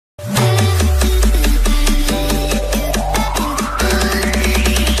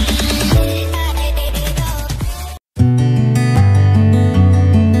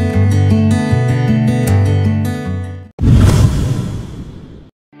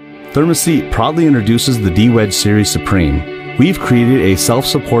Therm-A-SEAT proudly introduces the D-Wedge Series Supreme. We've created a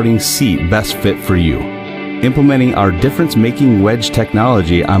self-supporting seat best fit for you, implementing our difference-making wedge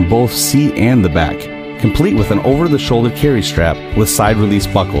technology on both seat and the back, complete with an over-the-shoulder carry strap with side release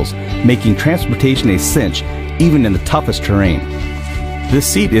buckles, making transportation a cinch even in the toughest terrain. This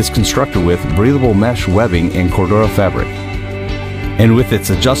seat is constructed with breathable mesh webbing and Cordura fabric. And with its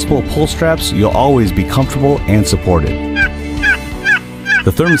adjustable pull straps, you'll always be comfortable and supported. The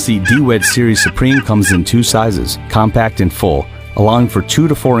Therm-A-SEAT D-Wedge Series Supreme comes in 2 sizes, compact and full, allowing for 2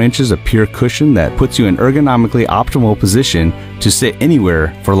 to 4 inches of pure cushion that puts you in ergonomically optimal position to sit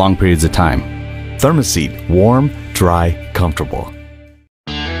anywhere for long periods of time. Therm-A-SEAT, warm, dry, comfortable.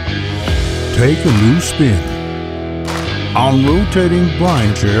 Take a new spin on rotating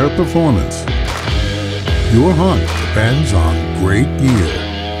blind chair performance. Your hunt depends on great gear.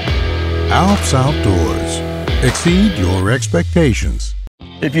 ALPS Outdoors. Exceed your expectations.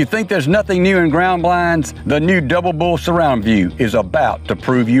 If you think there's nothing new in ground blinds, the new Double Bull Surround View is about to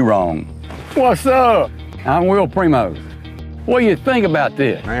prove you wrong. What's up? I'm Will PRIMOS. What do you think about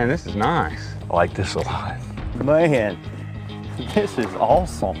this? Man, this is nice. I like this a lot. Man, this is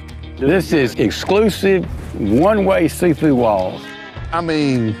awesome. This is exclusive one-way see-through walls. I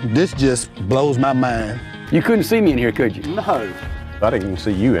mean, this just blows my mind. You couldn't see me in here, could you? No. I didn't even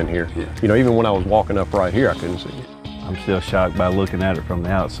see you in here. Yeah. You know, even when I was walking up right here, I couldn't see you. I'm still shocked by looking at it from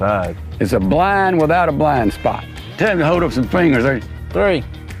the outside. It's a blind without a blind spot. Tell him to hold up some fingers. 3,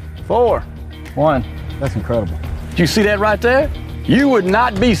 4, 1. That's incredible. Did you see that right there? You would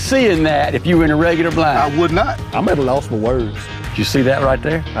not be seeing that if you were in a regular blind. I would not. I'm at a loss for words. Did you see that right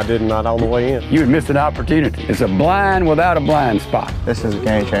there? I did not on the way in. You would miss an opportunity. It's a blind without a blind spot. This is a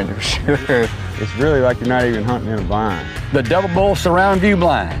game changer for sure. It's really like you're not even hunting in a blind. The Double Bull Surround View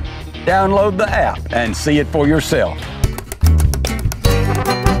Blind. Download the app and see it for yourself.